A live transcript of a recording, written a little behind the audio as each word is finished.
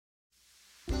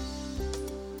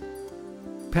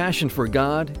passion for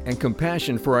God and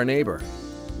compassion for our neighbor,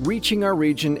 reaching our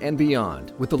region and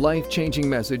beyond with the life-changing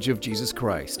message of Jesus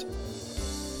Christ.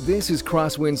 This is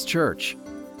CrossWinds Church,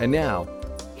 and now,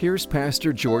 here's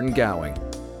Pastor Jordan Gowing.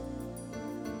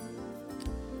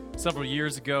 Several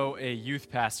years ago, a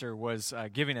youth pastor was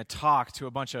giving a talk to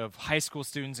a bunch of high school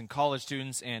students and college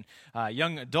students and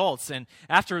young adults. And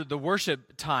after the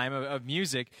worship time of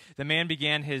music, the man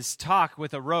began his talk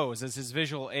with a rose as his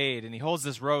visual aid. And he holds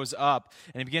this rose up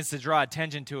and he begins to draw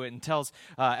attention to it and tells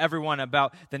everyone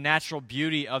about the natural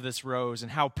beauty of this rose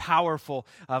and how powerful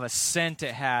of a scent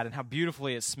it had and how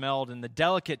beautifully it smelled and the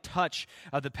delicate touch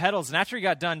of the petals. And after he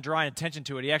got done drawing attention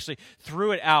to it, he actually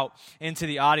threw it out into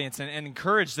the audience and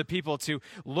encouraged the people to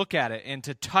look at it and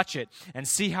to touch it and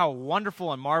see how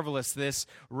wonderful and marvelous this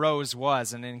rose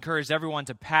was, and encouraged everyone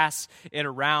to pass it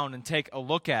around and take a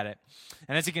look at it.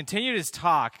 And as he continued his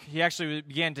talk, he actually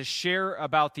began to share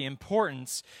about the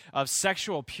importance of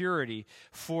sexual purity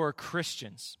for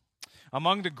Christians.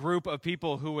 Among the group of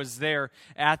people who was there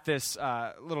at this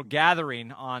little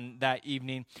gathering on that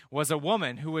evening was a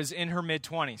woman who was in her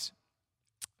mid-20s.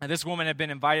 This woman had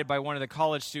been invited by one of the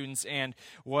college students and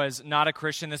was not a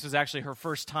Christian. This was actually her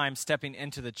first time stepping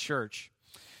into the church.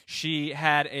 She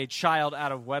had a child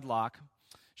out of wedlock.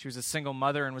 She was a single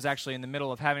mother and was actually in the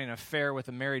middle of having an affair with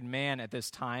a married man at this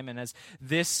time. And as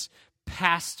this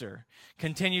pastor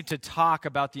continued to talk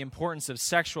about the importance of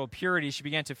sexual purity, she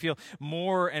began to feel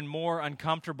more and more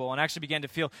uncomfortable and actually began to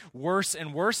feel worse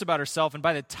and worse about herself. And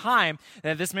by the time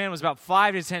that this man was about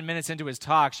 5 to 10 minutes into his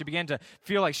talk, she began to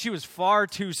feel like she was far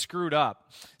too screwed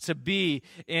up to be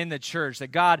in the church,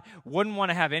 that God wouldn't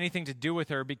want to have anything to do with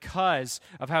her because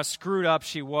of how screwed up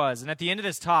she was. And at the end of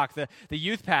this talk, the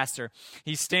youth pastor,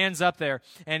 he stands up there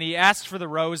and he asks for the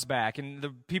rose back. And the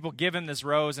people give him this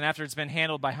rose, and after it's been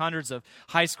handled by hundreds of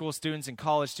high school students and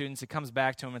college students, it comes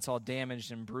back to him. It's all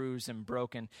damaged and bruised and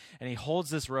broken. And he holds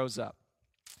this rose up.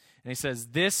 And he says,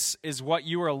 "This is what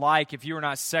you are like if you were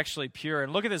not sexually pure.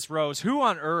 And look at this rose. Who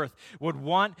on earth would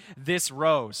want this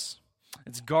rose?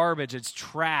 It's garbage. It's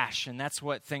trash. And that's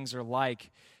what things are like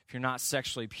if you're not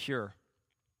sexually pure."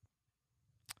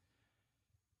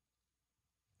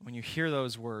 When you hear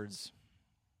those words,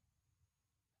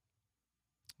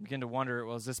 you begin to wonder,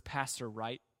 well, is this pastor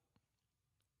right?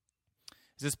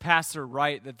 Is this pastor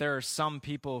right that there are some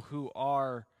people who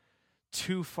are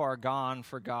too far gone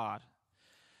for God,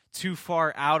 too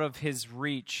far out of his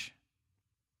reach?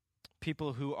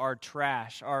 People who are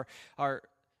trash, are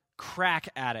crack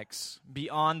addicts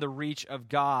beyond the reach of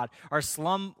God, are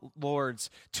slum lords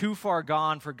too far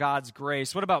gone for God's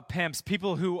grace? What about pimps,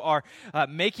 people who are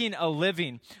making a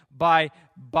living by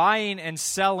buying and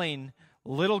selling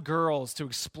little girls to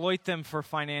exploit them for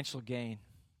financial gain?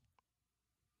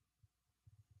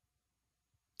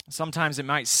 Sometimes it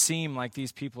might seem like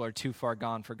these people are too far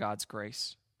gone for God's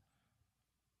grace.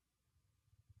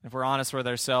 If we're honest with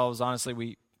ourselves, honestly,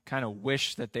 we kind of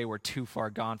wish that they were too far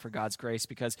gone for God's grace,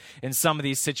 because in some of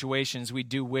these situations, we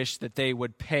do wish that they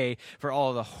would pay for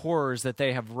all of the horrors that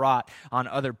they have wrought on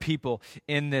other people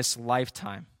in this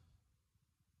lifetime.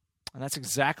 And that's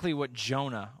exactly what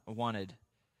Jonah wanted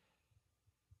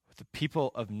with the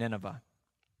people of Nineveh.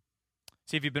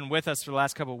 See, if you've been with us for the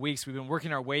last couple of weeks, we've been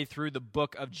working our way through the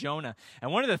book of Jonah.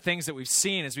 And one of the things that we've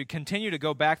seen as we continue to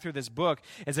go back through this book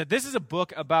is that this is a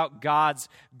book about God's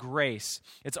grace.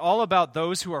 It's all about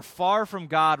those who are far from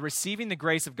God receiving the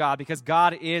grace of God, because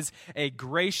God is a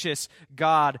gracious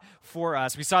God for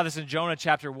us. We saw this in Jonah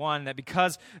chapter 1, that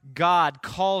because God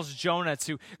calls Jonah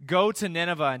to go to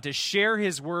Nineveh and to share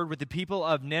his word with the people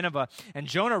of Nineveh, and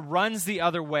Jonah runs the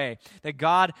other way, that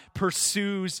God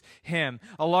pursues him.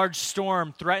 A large storm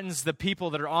threatens the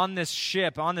people that are on this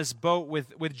ship, on this boat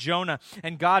with Jonah,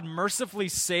 and God mercifully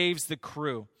saves the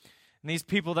crew. And these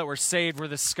people that were saved were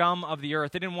the scum of the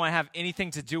earth. They didn't want to have anything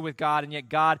to do with God, and yet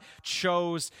God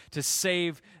chose to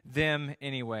save them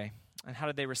anyway. And how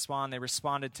did they respond? They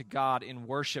responded to God in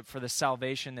worship for the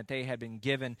salvation that they had been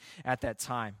given at that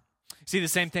time. See, the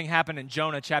same thing happened in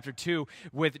Jonah chapter 2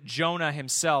 with Jonah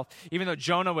himself. Even though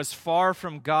Jonah was far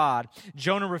from God,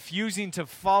 Jonah refusing to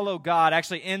follow God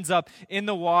actually ends up in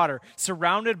the water,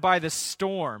 surrounded by the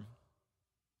storm.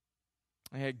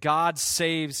 And yet God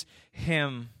saves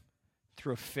him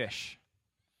through a fish.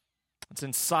 It's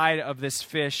inside of this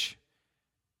fish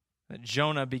that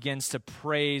Jonah begins to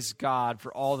praise God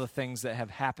for all the things that have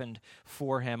happened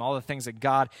for him, all the things that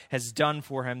God has done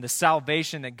for him, the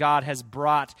salvation that God has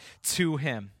brought to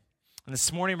him. And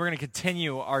this morning we're going to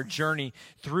continue our journey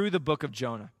through the book of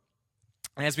Jonah.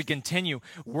 And as we continue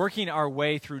working our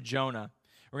way through Jonah,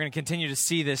 we're going to continue to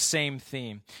see this same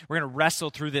theme. We're going to wrestle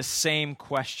through this same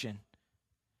question.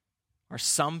 Are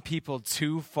some people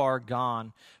too far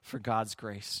gone for God's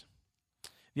grace? If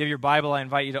you have your Bible, I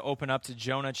invite you to open up to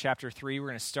Jonah chapter 3. We're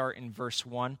going to start in verse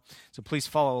 1. So please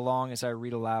follow along as I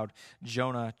read aloud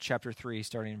Jonah chapter 3,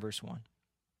 starting in verse 1.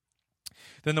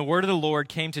 Then the word of the Lord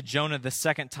came to Jonah the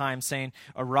second time, saying,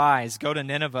 "Arise, go to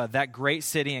Nineveh, that great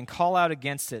city, and call out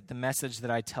against it the message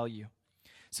that I tell you."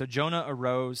 So Jonah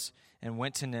arose and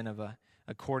went to Nineveh,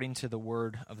 according to the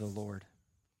word of the Lord.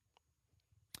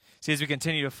 See, as we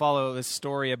continue to follow this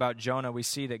story about Jonah, we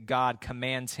see that God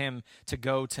commands him to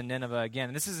go to Nineveh again.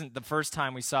 And this isn't the first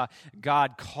time we saw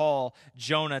God call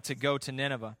Jonah to go to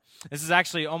Nineveh. This is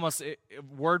actually almost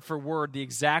word for word the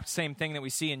exact same thing that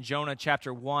we see in Jonah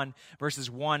chapter 1,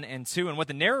 verses 1 and 2. And what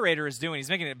the narrator is doing, he's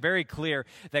making it very clear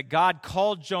that God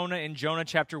called Jonah in Jonah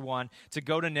chapter 1 to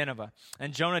go to Nineveh.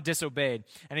 And Jonah disobeyed.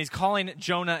 And he's calling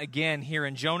Jonah again here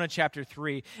in Jonah chapter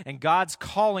 3. And God's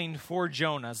calling for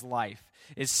Jonah's life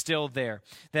is still there.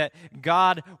 That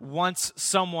God wants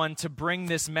someone to bring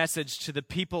this message to the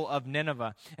people of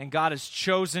Nineveh, and God has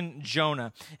chosen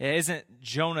Jonah. It isn't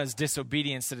Jonah's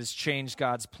disobedience that has changed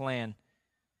God's plan.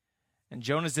 And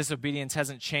Jonah's disobedience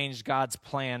hasn't changed God's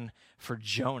plan for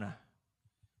Jonah.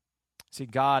 See,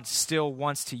 God still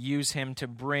wants to use him to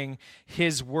bring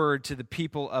his word to the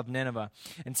people of Nineveh.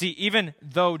 And see, even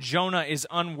though Jonah is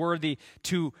unworthy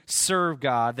to serve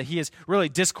God, that he has really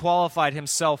disqualified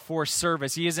himself for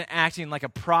service, he isn't acting like a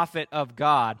prophet of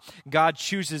God, God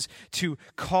chooses to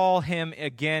call him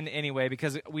again anyway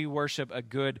because we worship a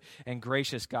good and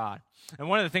gracious God. And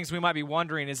one of the things we might be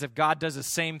wondering is if God does the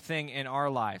same thing in our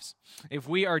lives. If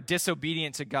we are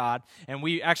disobedient to God and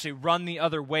we actually run the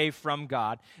other way from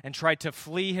God and try to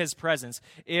flee his presence,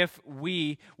 if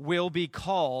we will be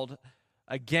called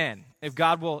again, if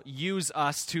God will use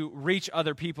us to reach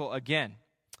other people again.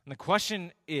 And the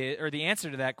question is, or the answer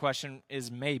to that question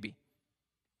is maybe.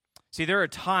 See, there are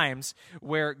times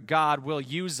where God will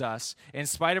use us, in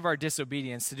spite of our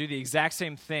disobedience, to do the exact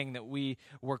same thing that we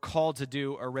were called to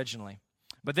do originally.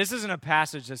 But this isn't a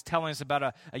passage that's telling us about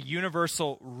a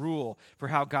universal rule for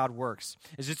how God works.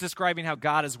 It's just describing how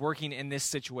God is working in this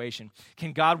situation.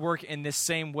 Can God work in this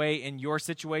same way in your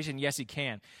situation? Yes, he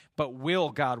can. But will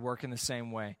God work in the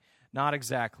same way? Not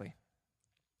exactly.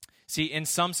 See, in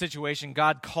some situation,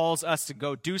 God calls us to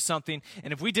go do something,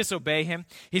 and if we disobey him,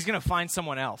 he's going to find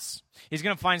someone else. He's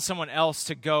going to find someone else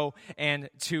to go and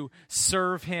to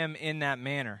serve him in that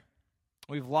manner.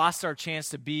 We've lost our chance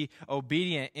to be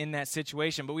obedient in that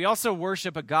situation, but we also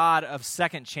worship a God of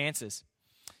second chances.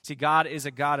 See, God is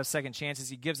a God of second chances.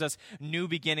 He gives us new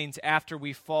beginnings after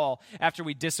we fall, after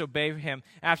we disobey him,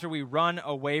 after we run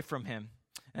away from him.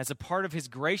 As a part of his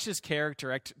gracious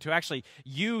character to actually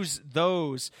use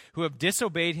those who have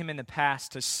disobeyed him in the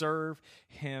past to serve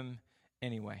him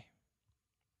anyway.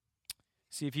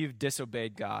 See, if you've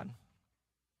disobeyed God,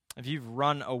 if you've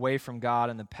run away from God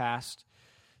in the past,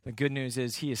 the good news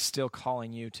is he is still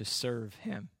calling you to serve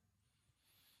him.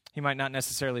 He might not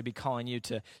necessarily be calling you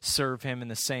to serve him in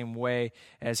the same way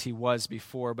as he was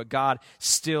before, but God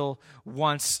still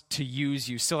wants to use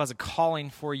you, still has a calling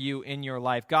for you in your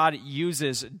life. God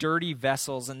uses dirty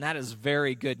vessels, and that is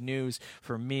very good news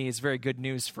for me. It's very good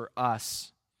news for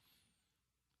us,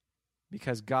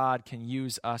 because God can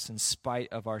use us in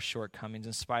spite of our shortcomings,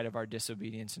 in spite of our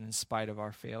disobedience, and in spite of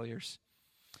our failures.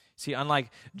 See, unlike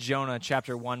Jonah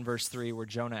chapter 1, verse 3, where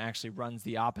Jonah actually runs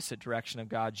the opposite direction of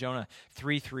God, Jonah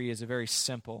 3:3 is a very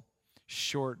simple,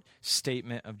 short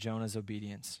statement of Jonah's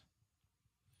obedience.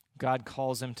 God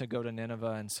calls him to go to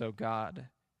Nineveh, and so God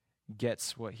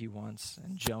gets what he wants,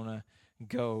 and Jonah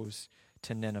goes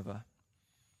to Nineveh.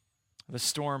 The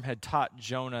storm had taught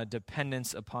Jonah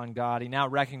dependence upon God. He now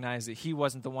recognized that he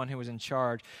wasn't the one who was in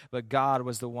charge, but God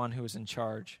was the one who was in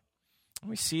charge.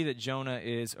 And we see that Jonah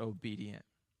is obedient.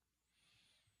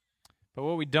 But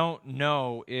what we don't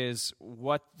know is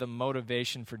what the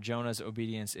motivation for Jonah's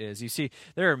obedience is. You see,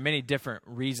 there are many different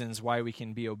reasons why we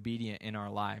can be obedient in our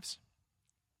lives.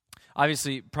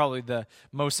 Obviously, probably the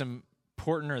most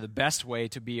important or the best way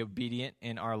to be obedient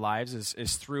in our lives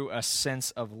is through a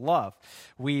sense of love.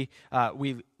 We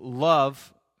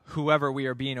love whoever we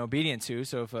are being obedient to.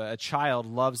 So if a child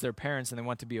loves their parents and they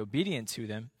want to be obedient to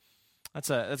them, that's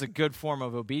a good form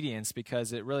of obedience,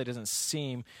 because it really doesn't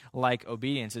seem like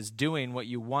obedience. It's doing what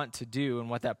you want to do and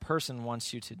what that person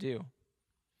wants you to do.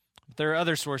 But there are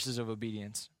other sources of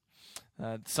obedience,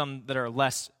 some that are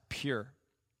less pure.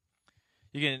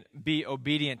 You can be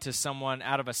obedient to someone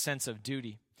out of a sense of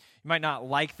duty. You might not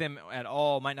like them at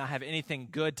all, might not have anything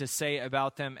good to say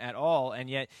about them at all, and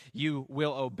yet you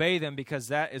will obey them because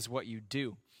that is what you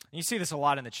do. And you see this a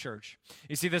lot in the church.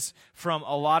 You see this from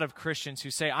a lot of Christians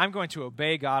who say, I'm going to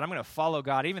obey God, I'm going to follow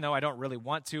God, even though I don't really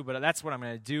want to, but that's what I'm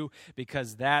going to do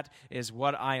because that is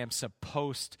what I am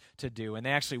supposed to do. And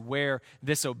they actually wear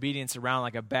this obedience around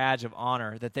like a badge of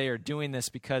honor, that they are doing this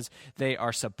because they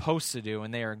are supposed to do,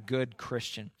 and they are a good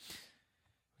Christian.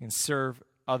 You can serve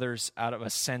others out of a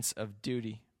sense of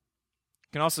duty.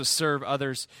 You can also serve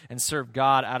others and serve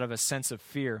God out of a sense of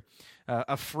fear.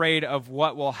 Afraid of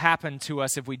what will happen to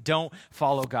us if we don't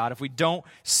follow God, if we don't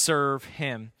serve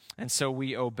Him, and so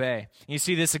we obey. You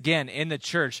see this again in the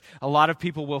church. A lot of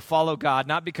people will follow God,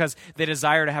 not because they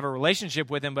desire to have a relationship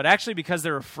with Him, but actually because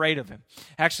they're afraid of Him.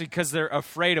 Actually because they're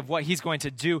afraid of what He's going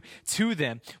to do to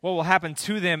them, what will happen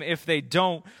to them if they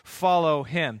don't follow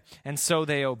Him, and so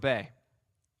they obey.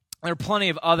 There are plenty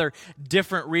of other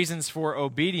different reasons for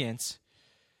obedience.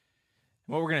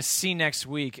 What we're going to see next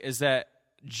week is that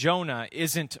Jonah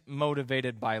isn't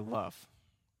motivated by love.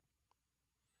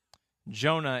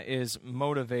 Jonah is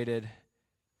motivated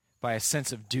by a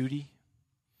sense of duty,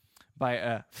 by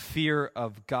a fear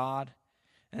of God.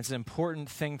 And it's an important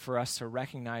thing for us to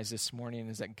recognize this morning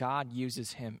is that God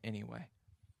uses him anyway.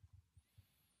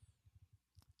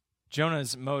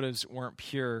 Jonah's motives weren't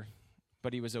pure,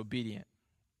 but he was obedient.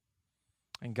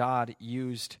 And God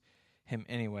used him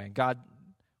anyway. God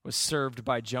was served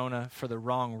by Jonah for the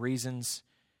wrong reasons.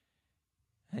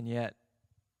 And yet,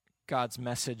 God's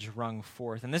message rung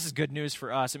forth. And this is good news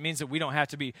for us. It means that we don't have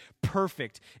to be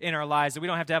perfect in our lives, that we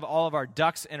don't have to have all of our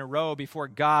ducks in a row before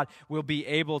God will be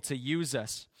able to use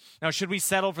us. Now, should we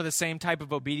settle for the same type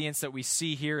of obedience that we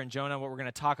see here in Jonah, what we're going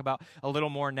to talk about a little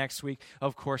more next week?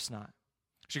 Of course not.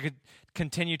 We should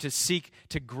continue to seek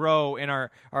to grow in our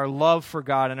love for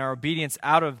God and our obedience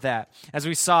out of that. As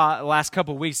we saw the last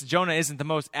couple of weeks, Jonah isn't the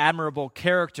most admirable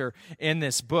character in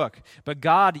this book, but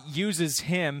God uses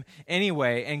him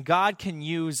anyway, and God can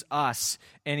use us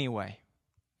anyway.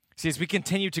 See, as we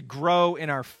continue to grow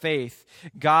in our faith,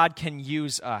 God can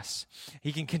use us.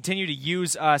 He can continue to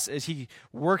use us as he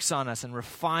works on us and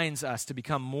refines us to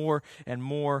become more and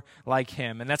more like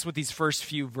him. And that's what these first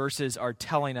few verses are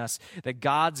telling us, that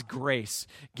God's grace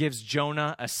gives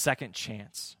Jonah a second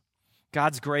chance.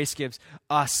 God's grace gives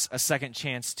us a second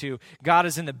chance too. God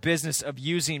is in the business of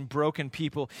using broken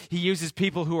people. He uses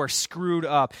people who are screwed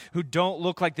up, who don't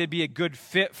look like they'd be a good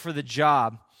fit for the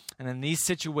job. And in these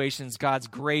situations, God's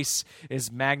grace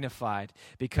is magnified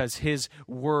because his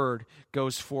word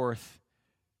goes forth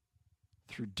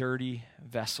through dirty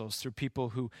vessels, through people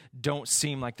who don't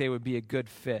seem like they would be a good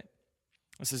fit.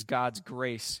 This is God's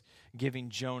grace giving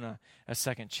Jonah a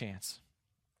second chance.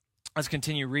 Let's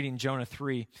continue reading Jonah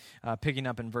 3, picking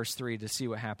up in verse 3 to see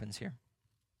what happens here.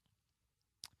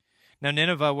 Now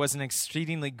Nineveh was an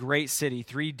exceedingly great city,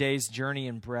 3 days' journey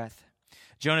in breadth.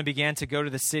 Jonah began to go to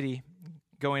the city,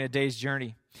 going a day's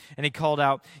journey. And he called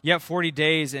out, "Yet 40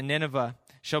 days and Nineveh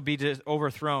shall be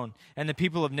overthrown." And the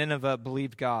people of Nineveh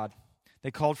believed God.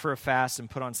 They called for a fast and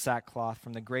put on sackcloth,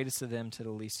 from the greatest of them to the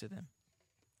least of them.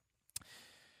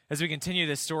 As we continue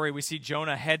this story, we see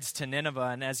Jonah heads to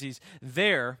Nineveh, and as he's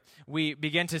there, we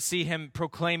begin to see him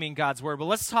proclaiming God's word. But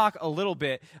let's talk a little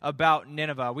bit about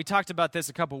Nineveh. We talked about this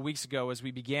a couple weeks ago as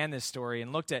we began this story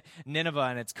and looked at Nineveh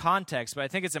and its context, but I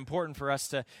think it's important for us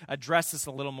to address this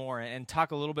a little more and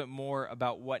talk a little bit more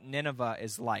about what Nineveh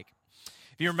is like.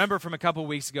 If you remember from a couple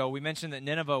weeks ago, we mentioned that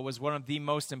Nineveh was one of the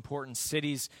most important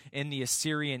cities in the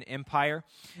Assyrian Empire.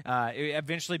 It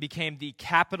eventually became the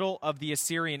capital of the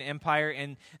Assyrian Empire,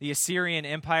 and the Assyrian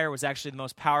Empire was actually the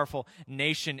most powerful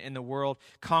nation in the world,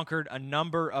 conquered a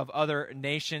number of other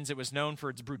nations. It was known for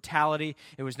its brutality,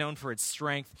 it was known for its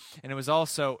strength, and it was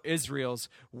also Israel's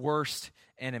worst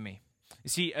enemy. You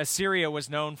see, Assyria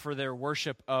was known for their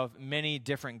worship of many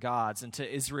different gods, and to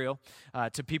Israel,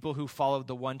 to people who followed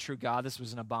the one true God, this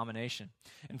was an abomination.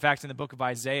 In fact, in the book of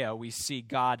Isaiah, we see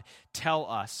God tell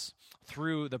us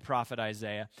through the prophet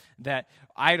Isaiah that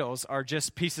idols are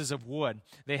just pieces of wood.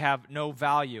 They have no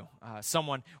value.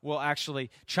 Someone will actually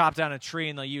chop down a tree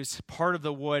and they'll use part of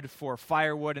the wood for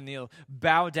firewood and they'll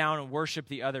bow down and worship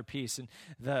the other piece. And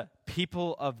the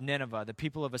people of Nineveh, the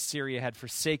people of Assyria, had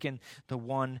forsaken the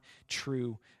one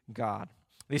true God.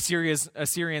 The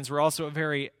Assyrians were also a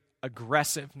very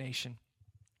aggressive nation.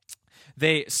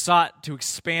 They sought to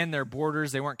expand their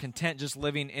borders. They weren't content just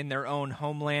living in their own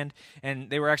homeland, and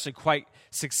they were actually quite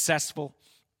successful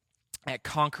at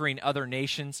conquering other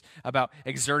nations, about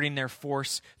exerting their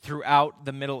force throughout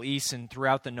the Middle East and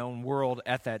throughout the known world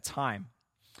at that time.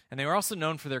 And they were also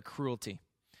known for their cruelty.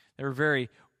 They were very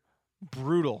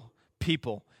brutal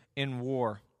people in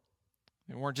war.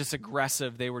 They weren't just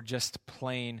aggressive, they were just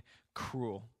plain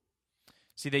cruel.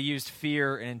 See, they used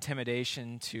fear and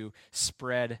intimidation to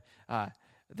spread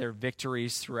their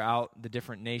victories throughout the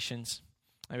different nations.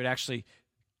 They would actually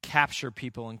capture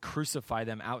people and crucify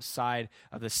them outside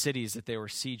of the cities that they were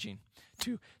sieging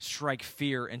to strike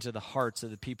fear into the hearts of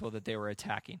the people that they were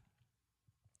attacking.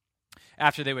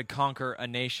 After they would conquer a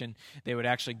nation, they would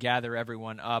actually gather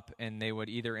everyone up and they would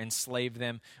either enslave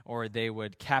them or they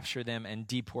would capture them and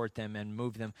deport them and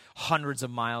move them hundreds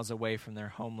of miles away from their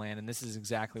homeland. And this is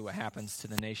exactly what happens to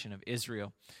the nation of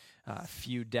Israel a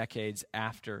few decades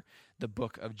after the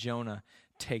book of Jonah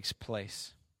takes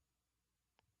place.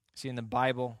 See, in the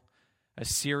Bible,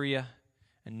 Assyria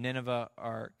and Nineveh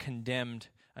are condemned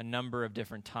a number of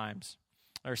different times.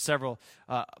 There are several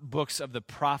books of the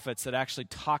prophets that actually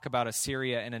talk about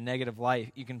Assyria in a negative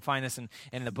light. You can find this in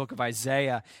the book of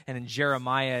Isaiah and in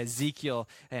Jeremiah, Ezekiel,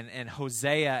 and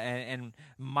Hosea and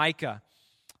Micah.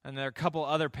 And there are a couple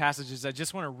other passages I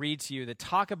just want to read to you that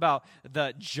talk about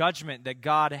the judgment that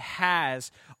God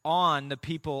has on the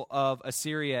people of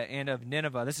Assyria and of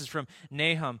Nineveh. This is from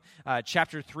Nahum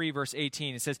chapter 3, verse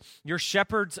 18. It says, "Your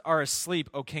shepherds are asleep,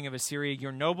 O king of Assyria.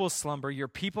 Your nobles slumber. Your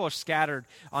people are scattered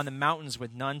on the mountains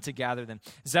with none to gather them."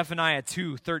 Zephaniah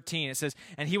 2:13. It says,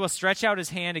 "And he will stretch out his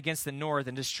hand against the north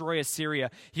and destroy Assyria.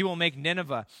 He will make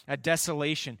Nineveh a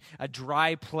desolation, a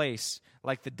dry place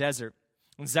like the desert."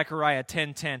 In Zechariah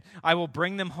 10:10, "I will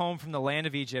bring them home from the land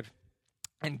of Egypt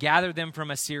and gather them from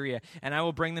Assyria, and I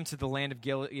will bring them to the land of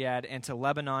Gilead and to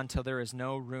Lebanon till there is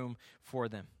no room for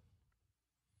them."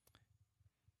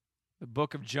 The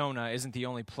book of Jonah isn't the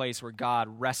only place where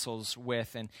God wrestles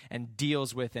with and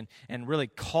deals with and really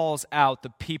calls out the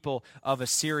people of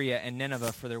Assyria and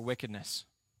Nineveh for their wickedness.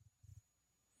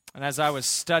 And as I was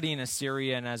studying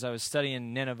Assyria and as I was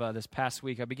studying Nineveh this past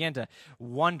week, I began to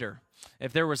wonder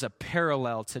if there was a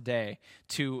parallel today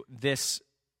to this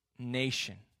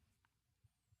nation.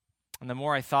 And the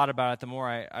more I thought about it, the more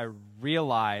I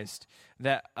realized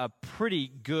that a pretty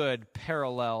good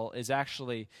parallel is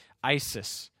actually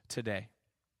ISIS today.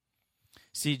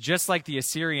 See, just like the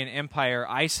Assyrian Empire,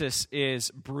 ISIS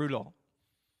is brutal.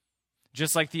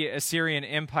 Just like the Assyrian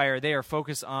Empire, they are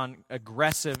focused on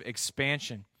aggressive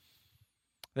expansion.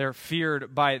 They're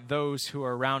feared by those who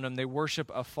are around them. They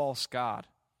worship a false god.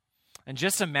 And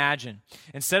just imagine,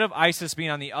 instead of ISIS being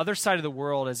on the other side of the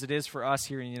world as it is for us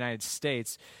here in the United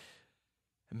States,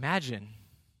 imagine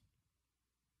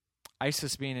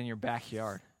ISIS being in your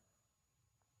backyard.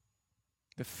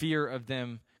 The fear of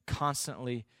them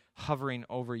constantly hovering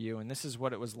over you. And this is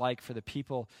what it was like for the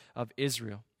people of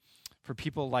Israel, for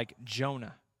people like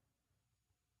Jonah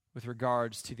with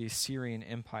regards to the Assyrian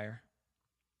Empire.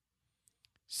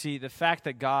 See, the fact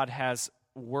that God has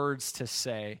words to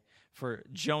say for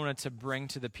Jonah to bring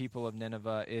to the people of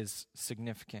Nineveh is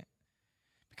significant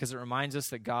because it reminds us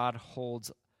that God holds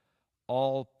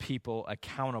all people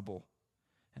accountable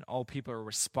and all people are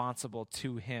responsible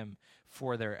to him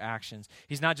for their actions.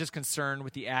 He's not just concerned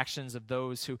with the actions of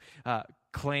those who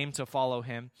claim to follow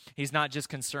him. He's not just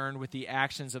concerned with the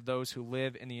actions of those who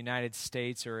live in the United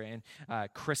States or in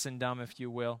Christendom, if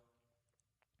you will.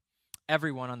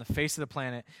 Everyone on the face of the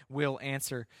planet will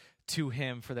answer to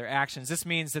him for their actions. This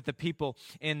means that the people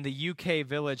in the UK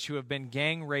village who have been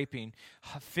gang raping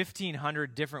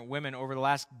 1,500 different women over the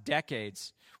last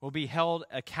decades will be held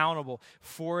accountable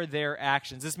for their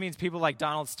actions. This means people like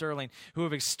Donald Sterling who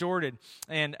have extorted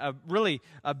and really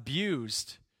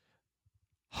abused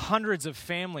hundreds of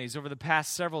families over the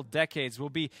past several decades will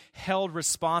be held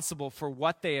responsible for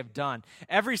what they have done.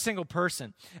 Every single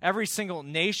person, every single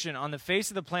nation on the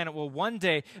face of the planet will one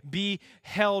day be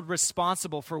held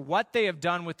responsible for what they have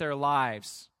done with their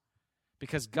lives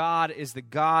because God is the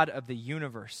God of the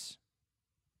universe.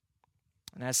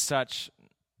 And as such,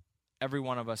 every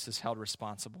one of us is held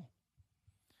responsible.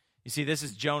 You see, this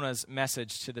is Jonah's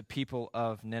message to the people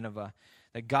of Nineveh,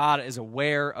 that God is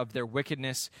aware of their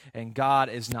wickedness and God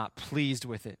is not pleased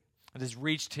with it. It has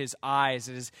reached his eyes,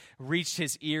 it has reached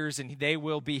his ears, and they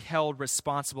will be held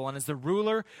responsible. And as the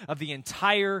ruler of the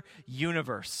entire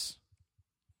universe,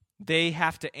 they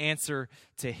have to answer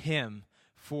to him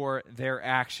for their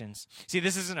actions. See,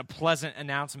 this isn't a pleasant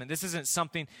announcement. This isn't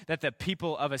something that the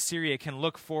people of Assyria can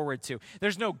look forward to.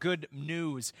 There's no good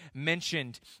news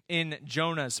mentioned in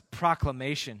Jonah's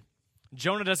proclamation.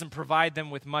 Jonah doesn't provide them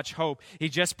with much hope. He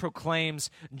just proclaims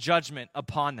judgment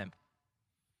upon them.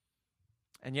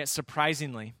 And yet,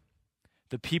 surprisingly,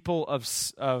 the people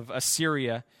of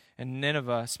Assyria and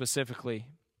Nineveh specifically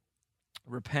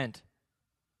repent.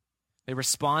 They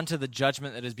respond to the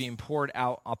judgment that is being poured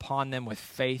out upon them with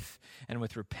faith and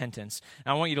with repentance.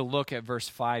 And I want you to look at verse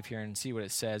 5 here and see what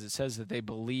it says. It says that they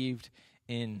believed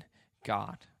in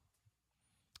God.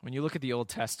 When you look at the Old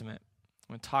Testament,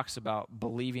 when it talks about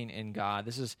believing in God,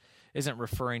 this isn't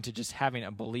referring to just having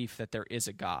a belief that there is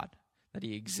a God, that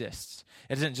he exists.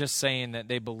 It isn't just saying that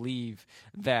they believe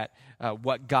that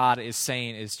what God is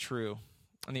saying is true.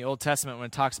 In the Old Testament, when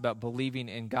it talks about believing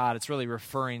in God, it's really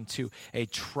referring to a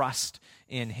trust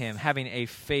in him, having a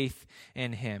faith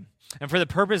in him. And for the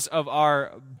purpose of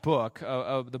our book,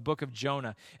 of the book of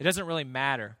Jonah, it doesn't really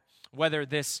matter whether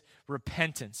this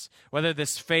repentance, whether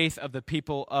this faith of the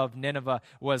people of Nineveh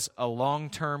was a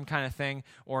long-term kind of thing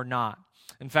or not.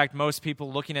 In fact, most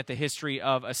people looking at the history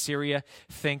of Assyria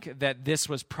think that this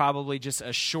was probably just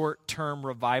a short-term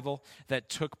revival that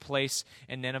took place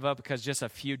in Nineveh, because just a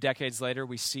few decades later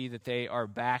we see that they are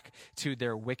back to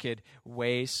their wicked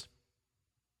ways.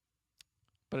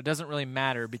 But it doesn't really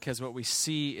matter, because what we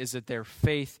see is that their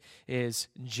faith is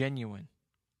genuine.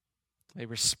 They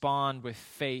respond with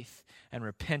faith and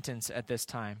repentance at this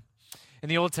time. In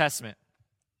the Old Testament,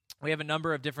 we have a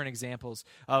number of different examples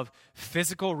of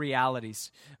physical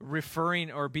realities referring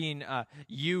or being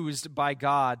used by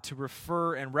God to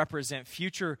refer and represent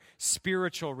future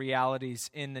spiritual realities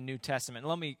in the New Testament.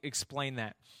 Let me explain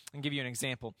that and give you an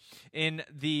example. In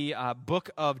the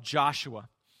book of Joshua,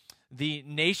 the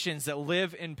nations that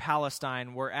live in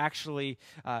Palestine were actually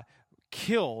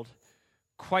killed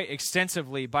quite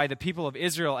extensively by the people of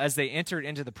Israel as they entered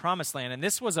into the Promised Land. And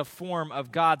this was a form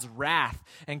of God's wrath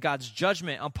and God's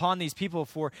judgment upon these people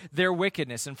for their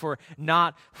wickedness and for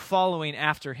not following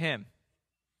after him.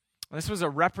 And this was a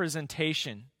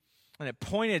representation, and it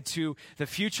pointed to the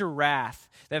future wrath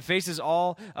that faces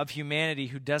all of humanity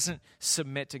who doesn't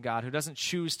submit to God, who doesn't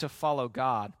choose to follow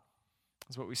God.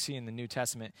 Is what we see in the New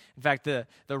Testament. In fact, the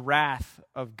wrath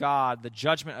of God, the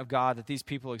judgment of God that these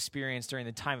people experienced during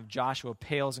the time of Joshua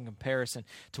pales in comparison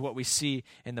to what we see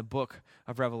in the book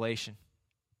of Revelation.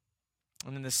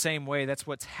 And in the same way, that's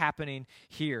what's happening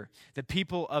here. The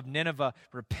people of Nineveh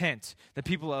repent. The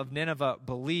people of Nineveh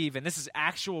believe. And this is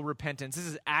actual repentance. This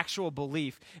is actual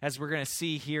belief, as we're going to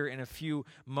see here in a few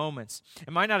moments.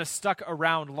 It might not have stuck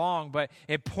around long, but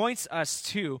it points us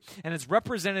to, and it's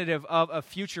representative of a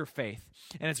future faith.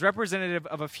 And it's representative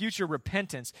of a future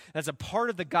repentance that's a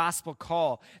part of the gospel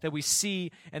call that we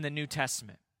see in the New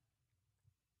Testament.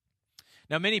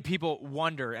 Now, many people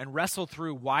wonder and wrestle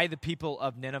through why the people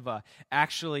of Nineveh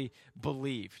actually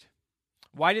believed.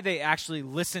 Why did they actually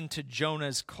listen to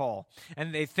Jonah's call?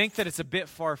 And they think that it's a bit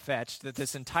far-fetched that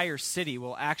this entire city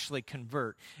will actually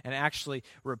convert and actually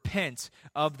repent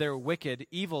of their wicked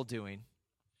evil doing.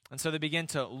 And so they begin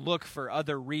to look for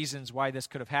other reasons why this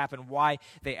could have happened, why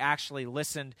they actually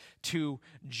listened to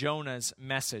Jonah's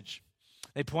message.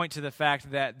 They point to the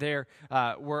fact that there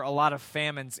were a lot of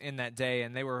famines in that day,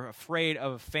 and they were afraid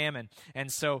of a famine,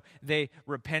 and so they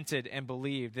repented and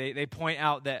believed. They point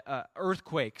out that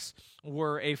earthquakes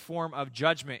were a form of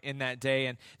judgment in that day,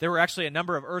 and there were actually a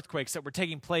number of earthquakes that were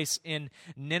taking place in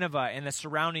Nineveh and the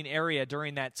surrounding area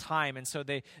during that time, and so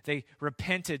they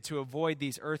repented to avoid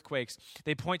these earthquakes.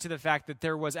 They point to the fact that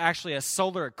there was actually a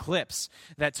solar eclipse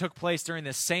that took place during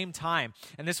the same time,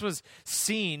 and this was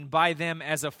seen by them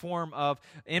as a form of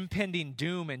impending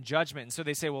doom and judgment. And so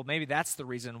they say, well, maybe that's the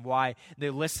reason why they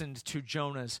listened to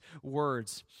Jonah's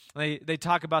words. They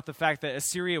talk about the fact that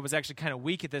Assyria was actually kind of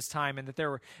weak at this time, and that there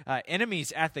were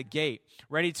enemies at the gate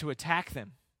ready to attack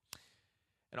them.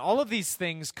 And all of these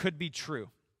things could be true.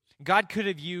 God could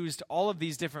have used all of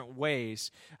these different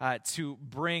ways to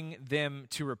bring them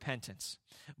to repentance.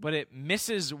 But it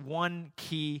misses one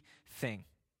key thing.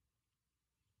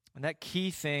 And that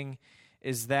key thing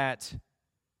is that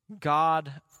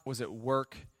God was at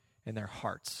work in their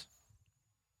hearts.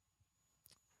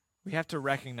 We have to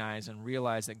recognize and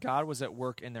realize that God was at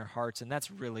work in their hearts, and that's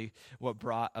really what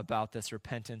brought about this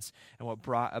repentance and what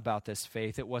brought about this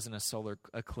faith. It wasn't a solar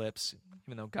eclipse,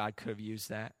 even though God could have used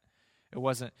that. It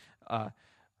wasn't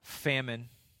famine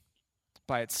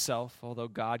by itself, although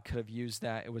God could have used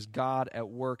that. It was God at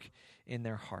work in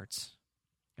their hearts.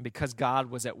 And because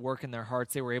God was at work in their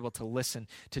hearts, they were able to listen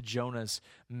to Jonah's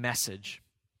message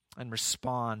and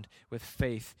respond with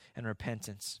faith and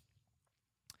repentance.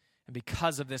 And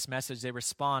because of this message, they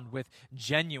respond with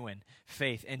genuine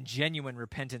faith and genuine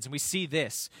repentance. And we see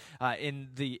this in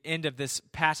the end of this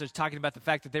passage, talking about the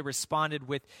fact that they responded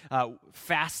with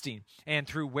fasting and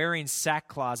through wearing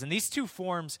sackcloth. And these two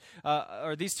forms,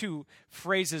 or these two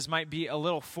phrases might be a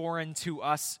little foreign to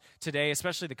us today,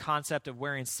 especially the concept of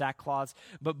wearing sackcloth.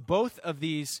 But both of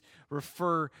these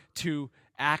refer to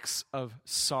acts of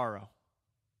sorrow.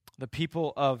 The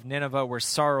people of Nineveh were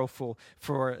sorrowful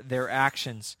for their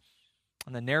actions.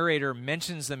 And the narrator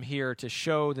mentions them here to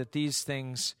show that these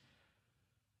things,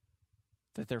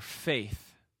 that their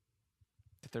faith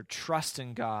that their trust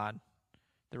in God,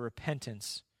 their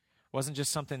repentance, wasn't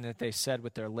just something that they said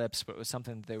with their lips, but it was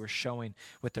something that they were showing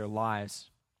with their lives.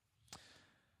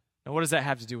 Now, what does that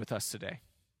have to do with us today?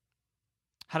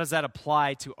 How does that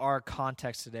apply to our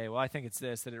context today? Well, I think it's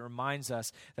this, that it reminds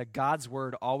us that God's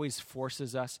word always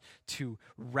forces us to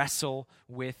wrestle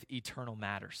with eternal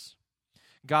matters.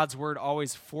 God's word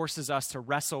always forces us to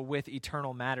wrestle with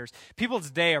eternal matters. People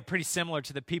today are pretty similar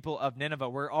to the people of Nineveh.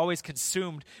 We're always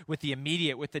consumed with the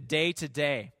immediate, with the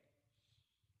day-to-day.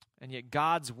 And yet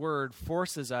God's word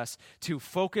forces us to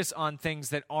focus on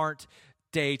things that aren't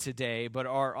day-to-day, but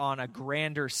are on a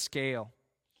grander scale.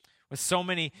 With so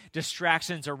many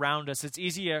distractions around us, it's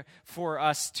easier for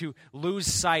us to lose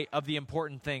sight of the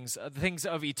important things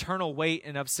of eternal weight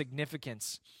and of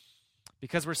significance,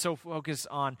 because we're so focused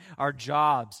on our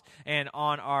jobs and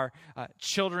on our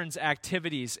children's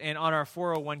activities and on our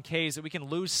 401ks that we can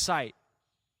lose sight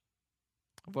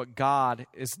of what God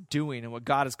is doing and what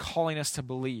God is calling us to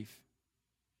believe.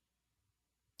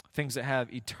 Things that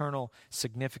have eternal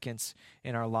significance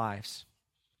in our lives.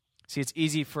 See, it's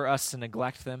easy for us to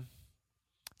neglect them.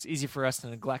 It's easy for us to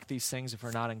neglect these things if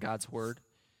we're not in God's word.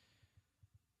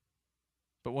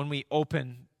 But when we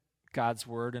open God's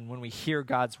word and when we hear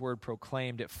God's word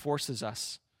proclaimed, it forces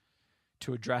us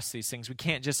to address these things. We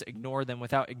can't just ignore them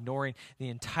without ignoring the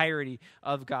entirety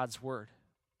of God's word,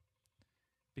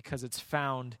 because it's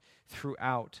found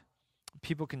throughout.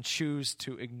 People can choose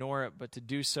to ignore it, but to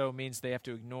do so means they have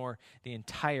to ignore the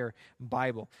entire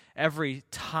Bible. Every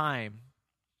time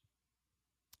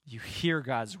you hear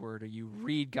God's word or you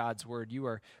read God's word, you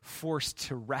are forced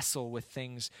to wrestle with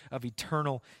things of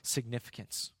eternal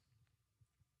significance.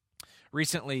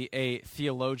 Recently, a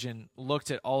theologian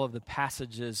looked at all of the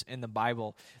passages in the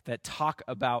Bible that talk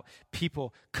about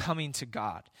people coming to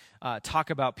God, talk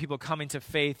about people coming to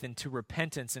faith and to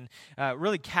repentance, and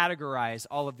really categorize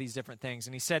all of these different things.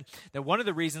 And he said that one of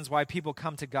the reasons why people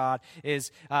come to God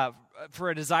is for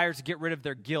a desire to get rid of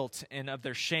their guilt and of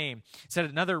their shame. He said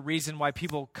another reason why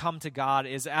people come to God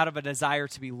is out of a desire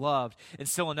to be loved. And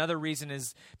still another reason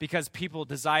is because people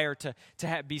desire to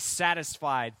be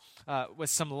satisfied with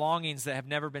some longings that have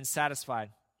never been satisfied.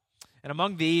 And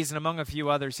among these and among a few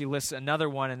others, he lists another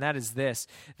one, and that is this,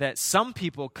 that some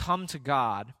people come to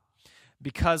God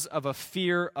because of a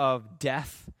fear of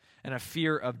death and a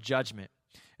fear of judgment.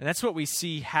 And that's what we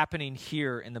see happening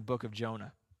here in the book of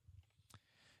Jonah.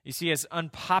 You see, as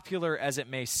unpopular as it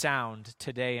may sound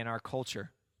today in our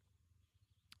culture,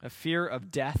 a fear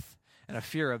of death and a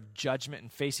fear of judgment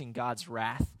and facing God's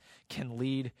wrath can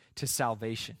lead to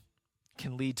salvation,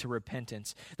 can lead to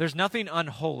repentance. There's nothing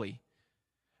unholy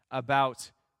about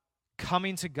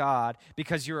coming to God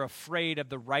because you're afraid of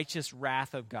the righteous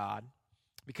wrath of God,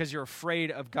 because you're afraid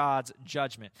of God's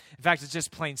judgment. In fact, it's just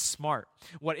plain smart.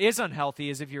 What is unhealthy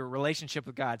is if your relationship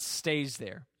with God stays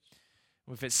there,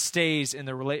 if it stays in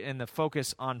the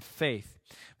focus on faith.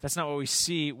 That's not what we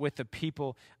see with the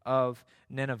people of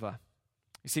Nineveh.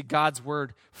 You see, God's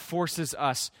word forces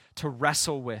us to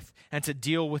wrestle with and to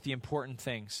deal with the important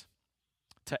things,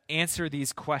 to answer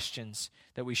these questions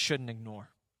that we shouldn't ignore.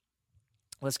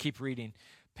 Let's keep reading,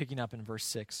 picking up in verse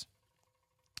 6.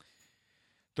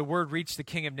 The word reached the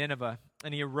king of Nineveh,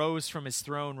 and he arose from his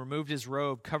throne, removed his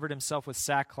robe, covered himself with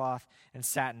sackcloth, and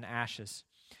sat in ashes.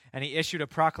 And he issued a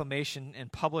proclamation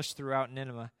and published throughout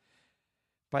Nineveh,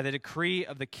 by the decree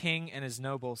of the king and his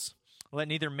nobles, let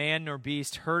neither man nor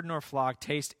beast, herd nor flock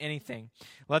taste anything.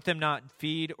 Let them not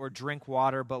feed or drink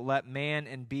water, but let man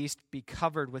and beast be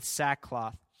covered with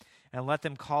sackcloth, and let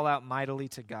them call out mightily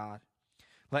to God.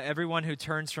 Let everyone who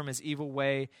turns from his evil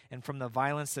way and from the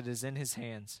violence that is in his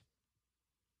hands.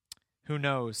 Who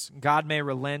knows? God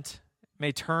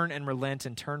may turn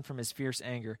and turn from his fierce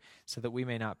anger, so that we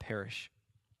may not perish.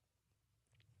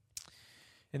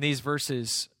 In these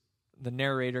verses, the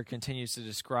narrator continues to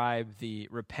describe the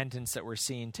repentance that we're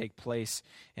seeing take place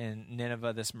in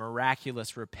Nineveh, this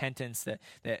miraculous repentance that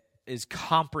is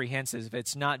comprehensive.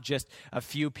 It's not just a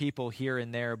few people here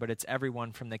and there, but it's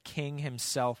everyone from the king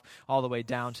himself all the way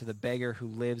down to the beggar who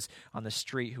lives on the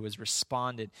street, who has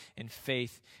responded in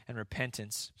faith and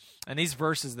repentance. And these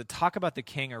verses that talk about the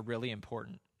king are really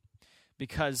important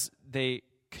because they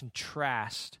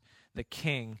contrast the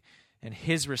king and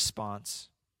his response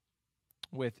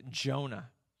with Jonah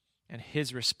and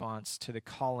his response to the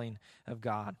calling of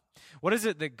God. What is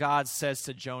it that God says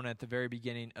to Jonah at the very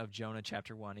beginning of Jonah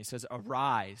chapter 1? He says,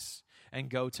 arise and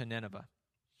go to Nineveh.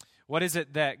 What is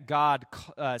it that God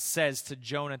says to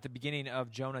Jonah at the beginning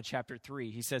of Jonah chapter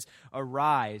 3? He says,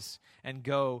 arise and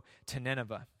go to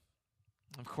Nineveh.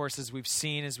 Of course, as we've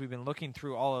seen, as we've been looking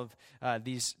through all of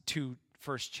these two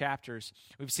first chapters,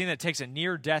 we've seen that it takes a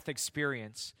near-death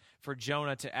experience for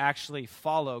Jonah to actually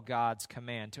follow God's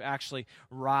command, to actually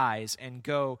rise and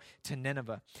go to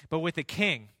Nineveh. But with the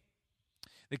king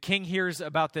hears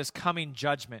about this coming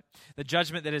judgment, the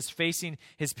judgment that is facing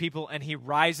his people, and he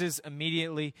rises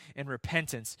immediately in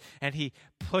repentance, and he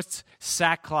puts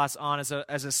sackcloth on as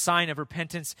a sign of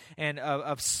repentance and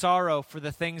of sorrow for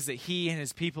the things that he and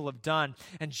his people have done.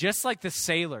 And just like the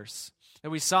sailors that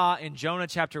we saw in Jonah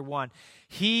chapter 1,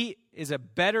 he is a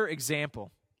better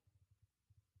example.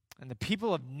 And the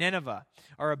people of Nineveh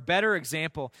are a better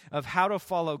example of how to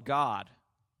follow God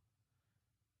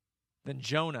than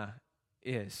Jonah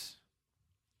is.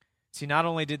 See, not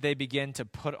only did they begin to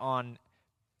put on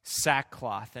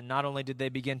sackcloth, and not only did they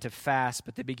begin to fast,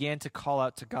 but they began to call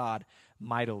out to God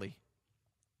mightily.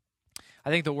 I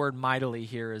think the word mightily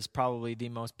here is probably the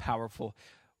most powerful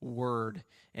word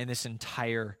in this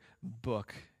entire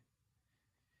book.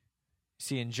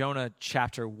 See, in Jonah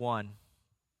chapter 1,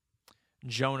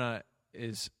 Jonah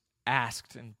is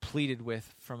asked and pleaded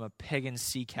with from a pagan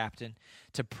sea captain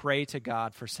to pray to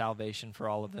God for salvation for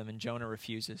all of them, and Jonah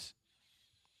refuses.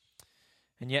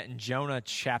 And yet in Jonah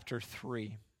chapter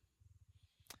 3,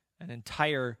 an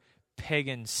entire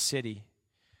pagan city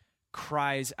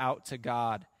cries out to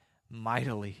God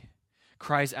mightily,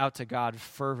 cries out to God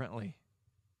fervently,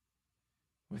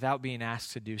 without being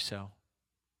asked to do so.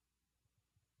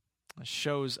 It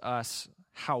shows us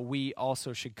how we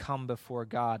also should come before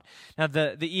God. Now,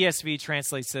 the ESV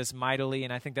translates this mightily,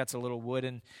 and I think that's a little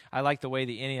wooden. I like the way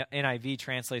the NIV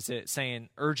translates it, saying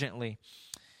urgently.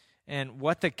 And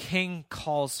what the king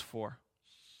calls for,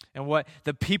 and what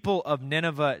the people of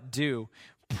Nineveh do,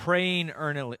 praying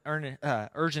urgently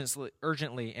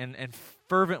and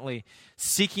fervently,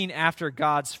 seeking after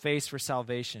God's face for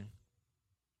salvation.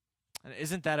 And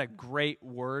isn't that a great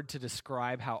word to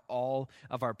describe how all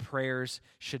of our prayers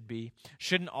should be?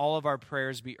 Shouldn't all of our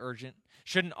prayers be urgent?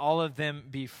 Shouldn't all of them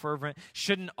be fervent?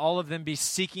 Shouldn't all of them be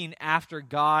seeking after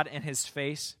God and His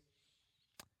face?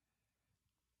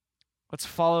 Let's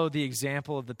follow the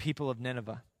example of the people of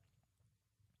Nineveh.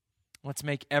 Let's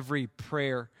make every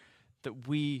prayer that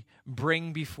we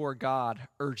bring before God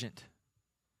urgent.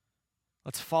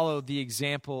 Let's follow the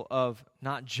example of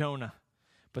not Jonah,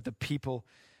 but the people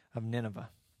of Nineveh.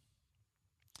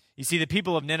 You see, the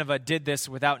people of Nineveh did this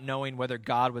without knowing whether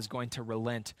God was going to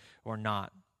relent or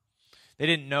not. They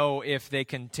didn't know if they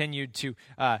continued to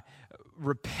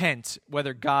repent,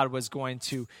 whether God was going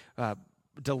to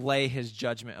delay His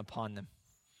judgment upon them.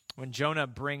 When Jonah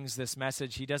brings this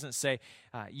message, he doesn't say,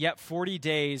 yet 40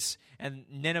 days and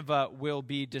Nineveh will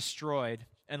be destroyed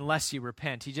unless you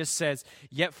repent. He just says,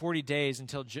 yet 40 days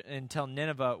until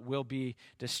Nineveh will be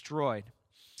destroyed.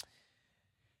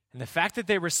 And the fact that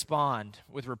they respond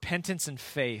with repentance and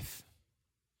faith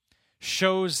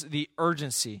shows the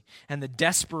urgency and the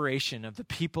desperation of the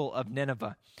people of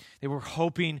Nineveh. They were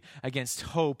hoping against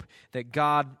hope that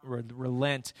God would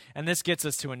relent. And this gets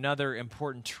us to another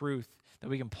important truth that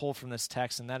we can pull from this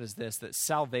text, and that is this, that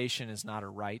salvation is not a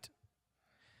right.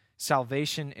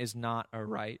 Salvation is not a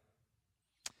right.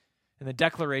 In the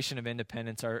Declaration of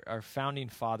Independence, our founding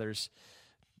fathers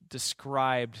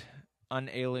described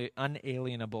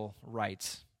unalienable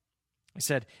rights. He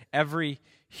said, every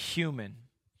human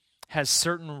has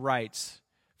certain rights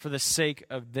for the sake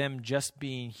of them just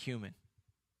being human.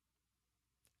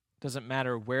 Doesn't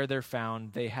matter where they're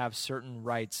found, they have certain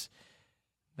rights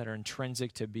that are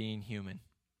intrinsic to being human.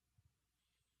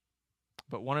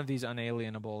 But one of these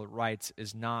unalienable rights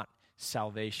is not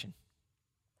salvation.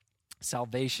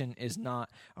 Salvation is not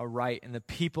a right, and the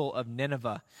people of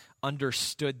Nineveh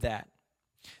understood that.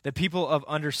 The people of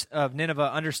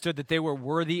Nineveh understood that they were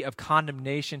worthy of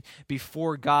condemnation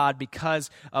before God because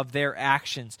of their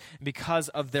actions, because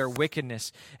of their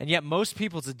wickedness. And yet most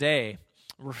people today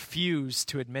refuse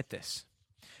to admit this.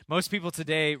 Most people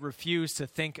today refuse to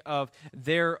think of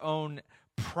their own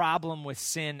problem with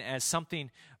sin as something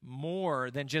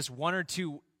more than just one or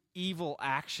two evil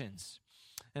actions.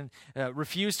 And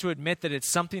refuse to admit that it's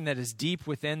something that is deep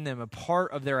within them, a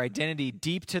part of their identity,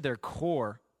 deep to their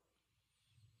core.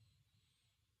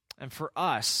 And for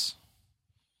us,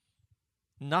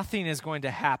 nothing is going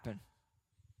to happen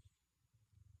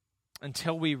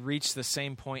until we reach the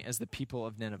same point as the people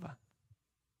of Nineveh.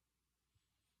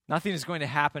 Nothing is going to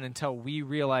happen until we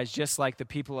realize, just like the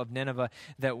people of Nineveh,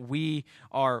 that we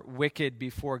are wicked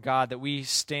before God, that we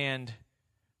stand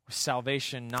with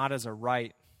salvation not as a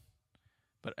right,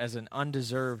 but as an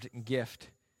undeserved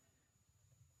gift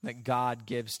that God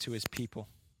gives to His people.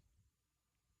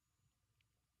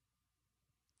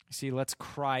 See, let's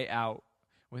cry out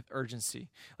with urgency.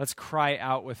 Let's cry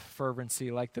out with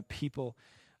fervency like the people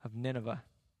of Nineveh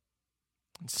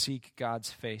and seek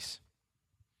God's face.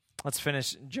 Let's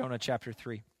finish Jonah chapter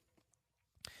 3,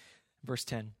 verse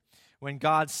 10. When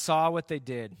God saw what they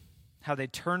did, how they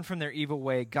turned from their evil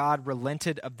way, God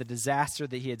relented of the disaster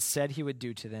that he had said he would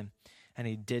do to them, and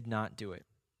he did not do it.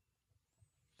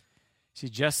 See,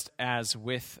 just as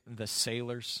with the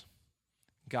sailors,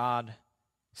 God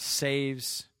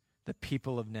saves the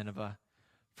people of Nineveh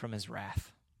from his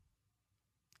wrath.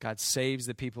 God saves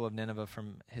the people of Nineveh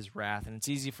from his wrath. And it's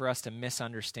easy for us to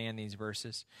misunderstand these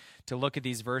verses, to look at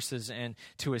these verses and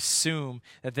to assume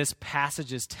that this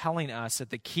passage is telling us that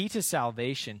the key to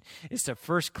salvation is to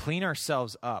first clean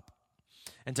ourselves up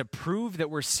and to prove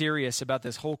that we're serious about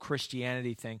this whole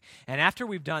Christianity thing. And after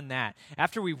we've done that,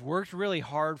 after we've worked really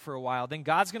hard for a while, then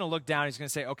God's going to look down and he's going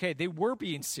to say, okay, they were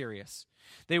being serious.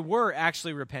 They were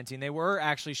actually repenting. They were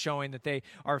actually showing that they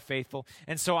are faithful.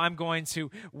 And so I'm going to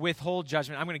withhold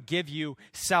judgment. I'm going to give you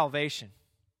salvation.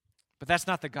 But that's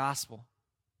not the gospel.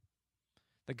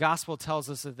 The gospel tells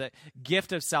us that the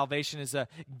gift of salvation is a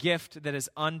gift that is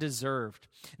undeserved.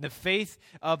 The faith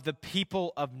of the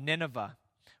people of Nineveh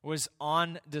was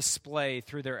on display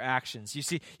through their actions. You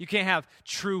see, you can't have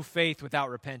true faith without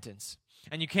repentance.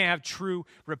 And you can't have true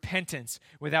repentance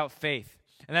without faith.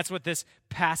 And that's what this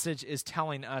passage is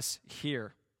telling us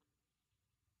here.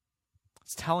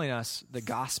 It's telling us the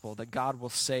gospel, that God will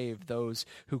save those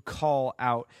who call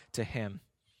out to him.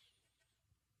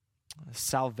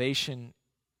 Salvation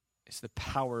is the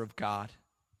power of God.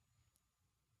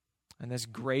 And this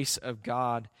grace of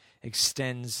God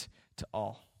extends to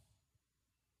all.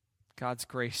 God's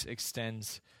grace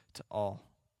extends to all.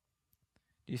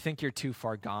 Do you think you're too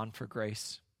far gone for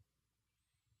grace?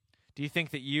 Do you think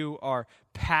that you are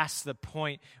past the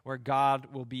point where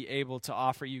God will be able to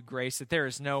offer you grace, that there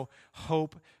is no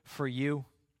hope for you?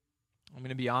 I'm going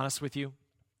to be honest with you.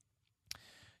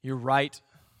 You're right.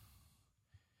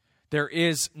 There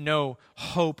is no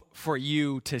hope for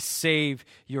you to save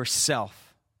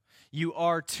yourself. You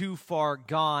are too far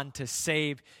gone to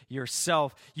save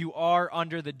yourself. You are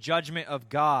under the judgment of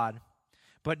God.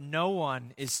 But no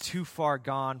one is too far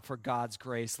gone for God's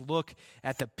grace. Look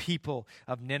at the people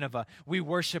of Nineveh. We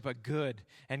worship a good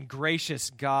and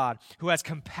gracious God who has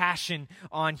compassion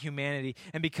on humanity.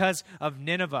 And because of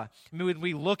Nineveh, when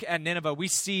we look at Nineveh, we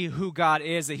see who God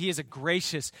is, that he is a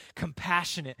gracious,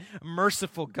 compassionate,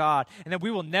 merciful God, and that we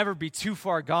will never be too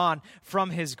far gone from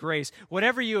his grace.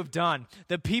 Whatever you have done,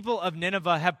 the people of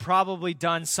Nineveh have probably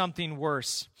done something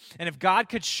worse. And if God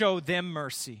could show them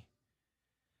mercy,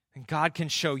 and God can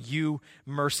show you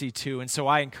mercy too. And so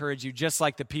I encourage you, just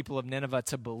like the people of Nineveh,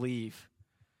 to believe,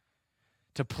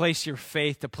 to place your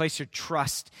faith, to place your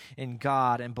trust in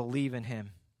God and believe in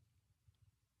him.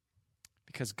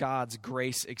 Because God's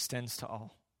grace extends to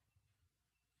all.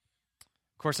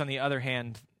 Of course, on the other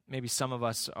hand, maybe some of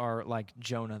us are like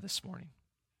Jonah this morning.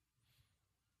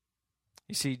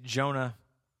 You see, Jonah,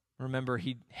 remember,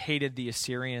 he hated the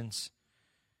Assyrians.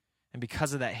 And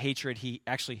because of that hatred, he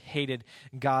actually hated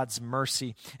God's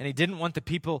mercy. And he didn't want the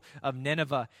people of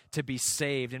Nineveh to be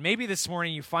saved. And maybe this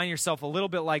morning you find yourself a little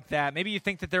bit like that. Maybe you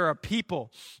think that there are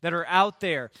people that are out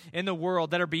there in the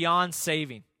world that are beyond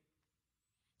saving,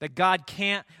 that God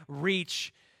can't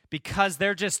reach because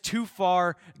they're just too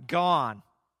far gone.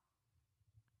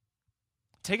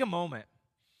 Take a moment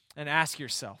and ask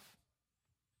yourself,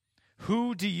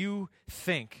 who do you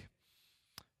think,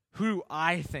 who do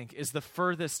I think is the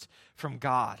furthest from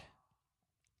God?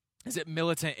 Is it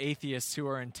militant atheists who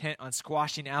are intent on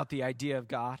squashing out the idea of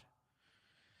God?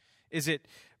 Is it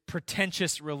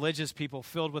pretentious religious people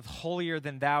filled with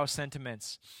holier-than-thou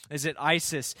sentiments? Is it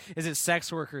ISIS? Is it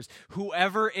sex workers?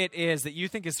 Whoever it is that you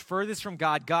think is furthest from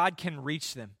God, God can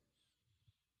reach them.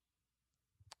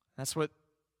 That's what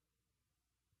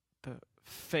the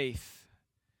faith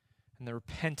and the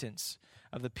repentance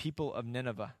of the people of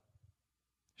Nineveh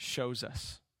shows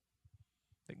us,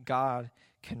 that God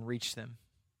can reach them.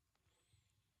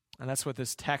 And that's what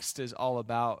this text is all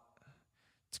about.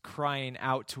 It's crying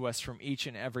out to us from each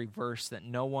and every verse that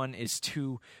no one is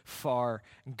too far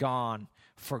gone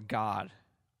for God.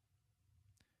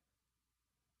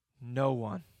 No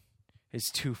one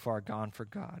is too far gone for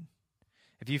God.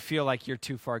 If you feel like you're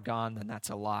too far gone, then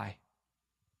that's a lie.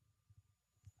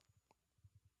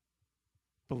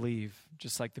 Believe,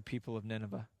 just like the people of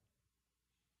Nineveh.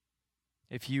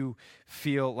 If you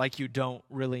feel like you don't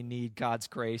really need God's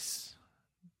grace,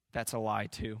 that's a lie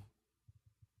too.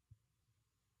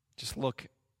 Just look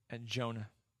at Jonah.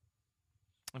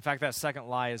 In fact, that second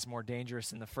lie is more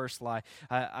dangerous than the first lie.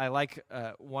 I like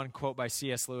one quote by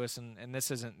C.S. Lewis, and this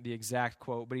isn't the exact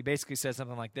quote, but he basically says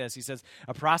something like this. He says,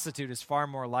 a prostitute is far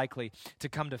more likely to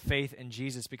come to faith in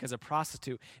Jesus because a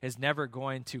prostitute is never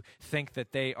going to think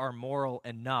that they are moral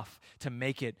enough to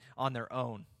make it on their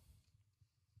own.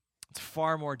 It's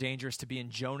far more dangerous to be in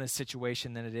Jonah's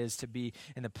situation than it is to be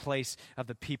in the place of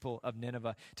the people of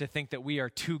Nineveh, to think that we are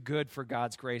too good for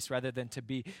God's grace rather than to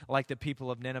be like the people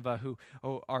of Nineveh who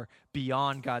are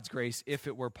beyond God's grace if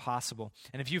it were possible.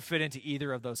 And if you fit into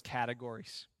either of those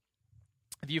categories,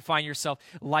 if you find yourself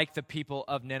like the people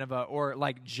of Nineveh or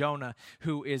like Jonah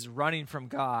who is running from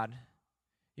God,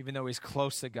 even though he's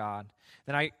close to God,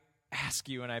 then I ask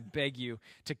you and I beg you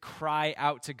to cry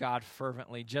out to God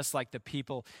fervently, just like the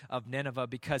people of Nineveh,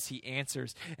 because he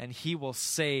answers and he will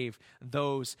save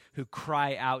those who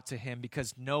cry out to him,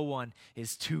 because no one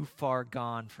is too far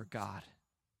gone for God.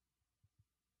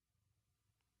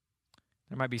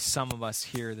 There might be some of us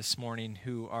here this morning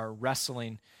who are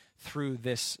wrestling through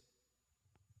this.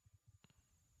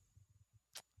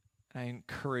 I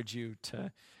encourage you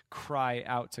to cry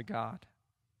out to God.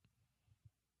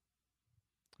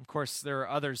 Of course, there are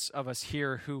others of us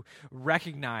here who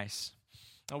recognize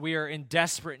that we are in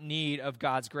desperate need of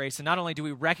God's grace. And not only do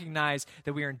we recognize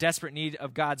that we are in desperate need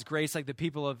of God's grace like the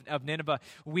people of Nineveh,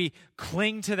 we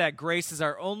cling to that grace as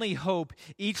our only hope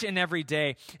each and every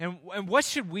day. And what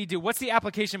should we do? What's the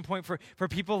application point for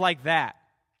people like that?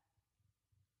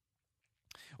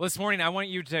 Well, this morning I want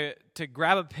you to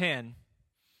grab a pen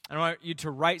and I want you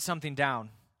to write something down.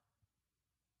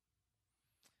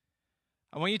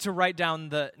 I want you to write down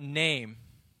the name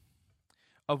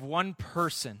of one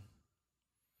person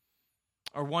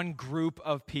or one group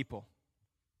of people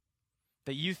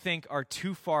that you think are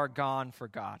too far gone for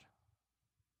God,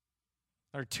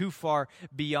 are too far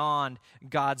beyond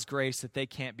God's grace that they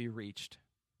can't be reached.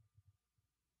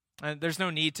 And there's no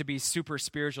need to be super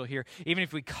spiritual here. Even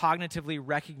if we cognitively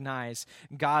recognize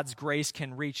God's grace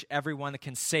can reach everyone, that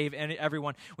can save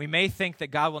everyone, we may think that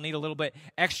God will need a little bit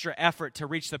extra effort to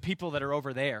reach the people that are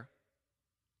over there.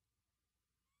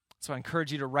 So I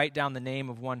encourage you to write down the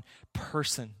name of one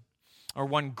person or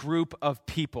one group of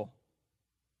people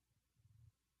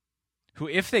who,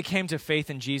 if they came to faith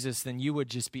in Jesus, then you would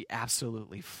just be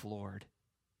absolutely floored.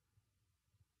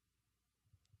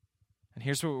 And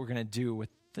here's what we're going to do with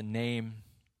the name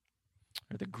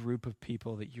or the group of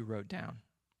people that you wrote down.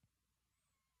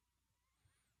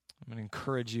 I'm going to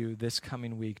encourage you this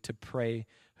coming week to pray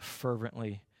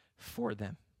fervently for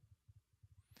them.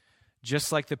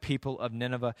 Just like the people of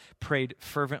Nineveh prayed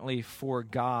fervently for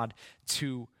God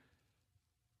to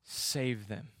save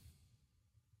them.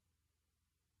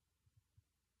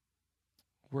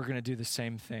 We're going to do the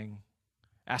same thing,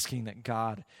 asking that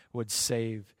God would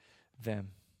save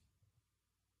them.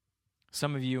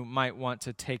 Some of you might want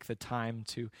to take the time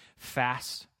to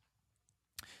fast,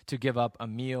 to give up a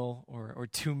meal or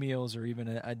 2 meals or even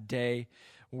a day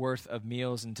worth of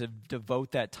meals, and to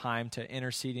devote that time to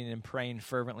interceding and praying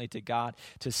fervently to God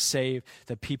to save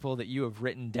the people that you have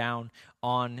written down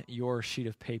on your sheet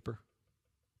of paper.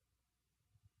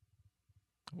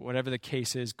 Whatever the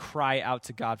case is, cry out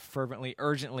to God fervently,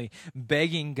 urgently,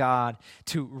 begging God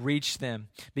to reach them,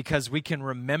 because we can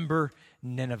remember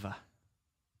Nineveh.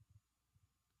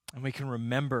 And we can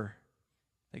remember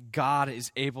that God is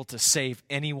able to save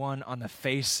anyone on the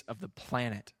face of the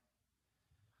planet,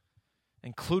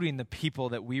 including the people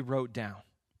that we wrote down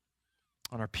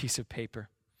on our piece of paper,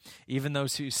 even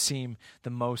those who seem the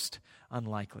most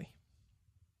unlikely.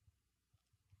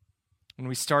 When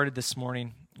we started this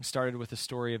morning, we started with the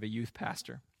story of a youth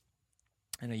pastor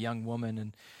and a young woman,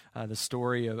 and the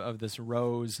story of this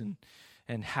rose,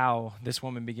 and how this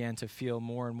woman began to feel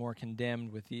more and more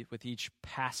condemned with each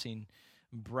passing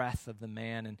breath of the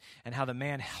man, and how the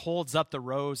man holds up the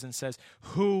rose and says,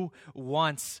 "Who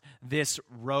wants this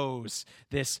rose,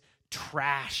 this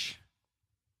trash?"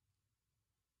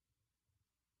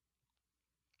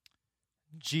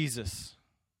 Jesus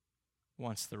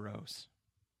wants the rose.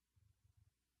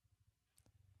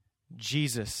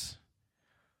 Jesus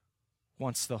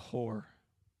wants the whore.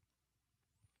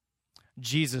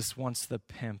 Jesus wants the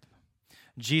pimp.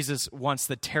 Jesus wants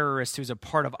the terrorist who's a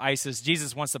part of ISIS.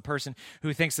 Jesus wants the person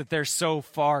who thinks that they're so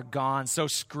far gone, so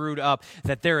screwed up,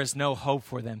 that there is no hope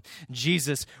for them.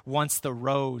 Jesus wants the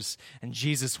rose, and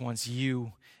Jesus wants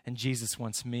you, and Jesus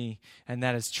wants me. And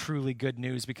that is truly good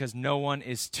news, because no one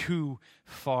is too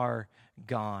far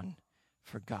gone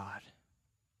for God.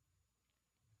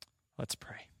 Let's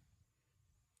pray.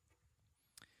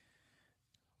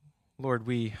 Lord,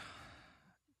 we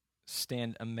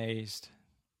stand amazed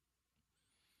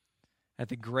at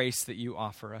the grace that you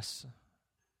offer us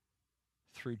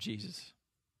through Jesus.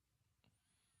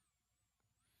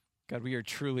 God, we are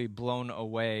truly blown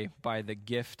away by the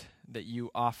gift that you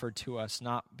offer to us,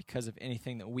 not because of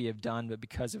anything that we have done, but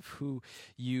because of who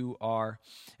you are.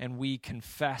 And we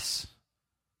confess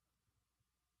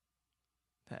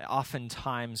that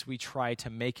oftentimes we try to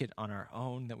make it on our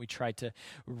own, that we try to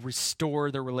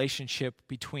restore the relationship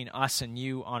between us and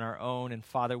you on our own. And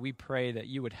Father, we pray that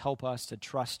you would help us to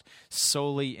trust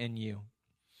solely in you,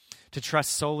 to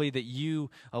trust solely that you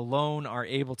alone are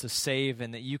able to save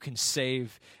and that you can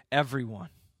save everyone.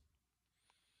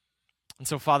 And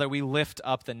so, Father, we lift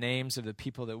up the names of the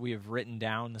people that we have written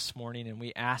down this morning, and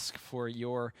we ask for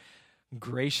your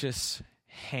gracious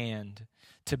hand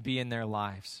to be in their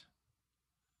lives.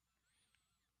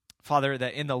 Father,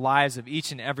 that in the lives of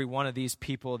each and every one of these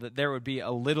people, that there would be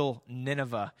a little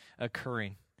Nineveh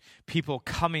occurring. People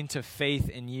coming to faith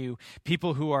in you,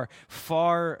 people who are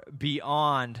far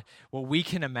beyond what we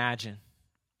can imagine,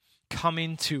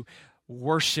 coming to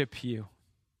worship you.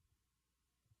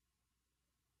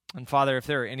 And Father, if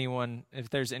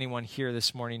there's anyone here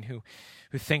this morning who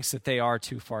thinks that they are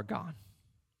too far gone,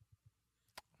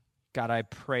 God, I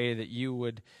pray that you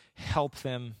would help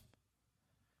them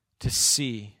to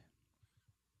see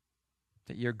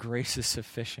that your grace is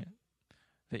sufficient,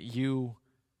 that you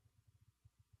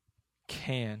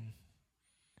can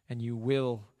and you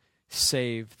will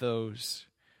save those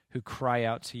who cry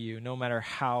out to you, no matter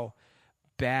how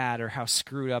bad or how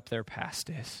screwed up their past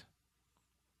is.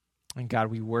 And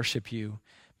God, we worship you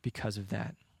because of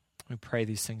that. We pray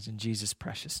these things in Jesus'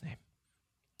 precious name.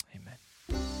 Amen.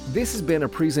 This has been a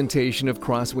presentation of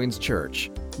CrossWinds Church.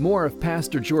 More of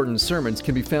Pastor Jordan's sermons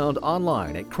can be found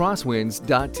online at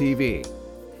crosswinds.tv.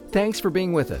 Thanks for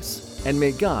being with us, and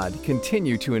may God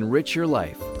continue to enrich your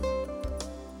life.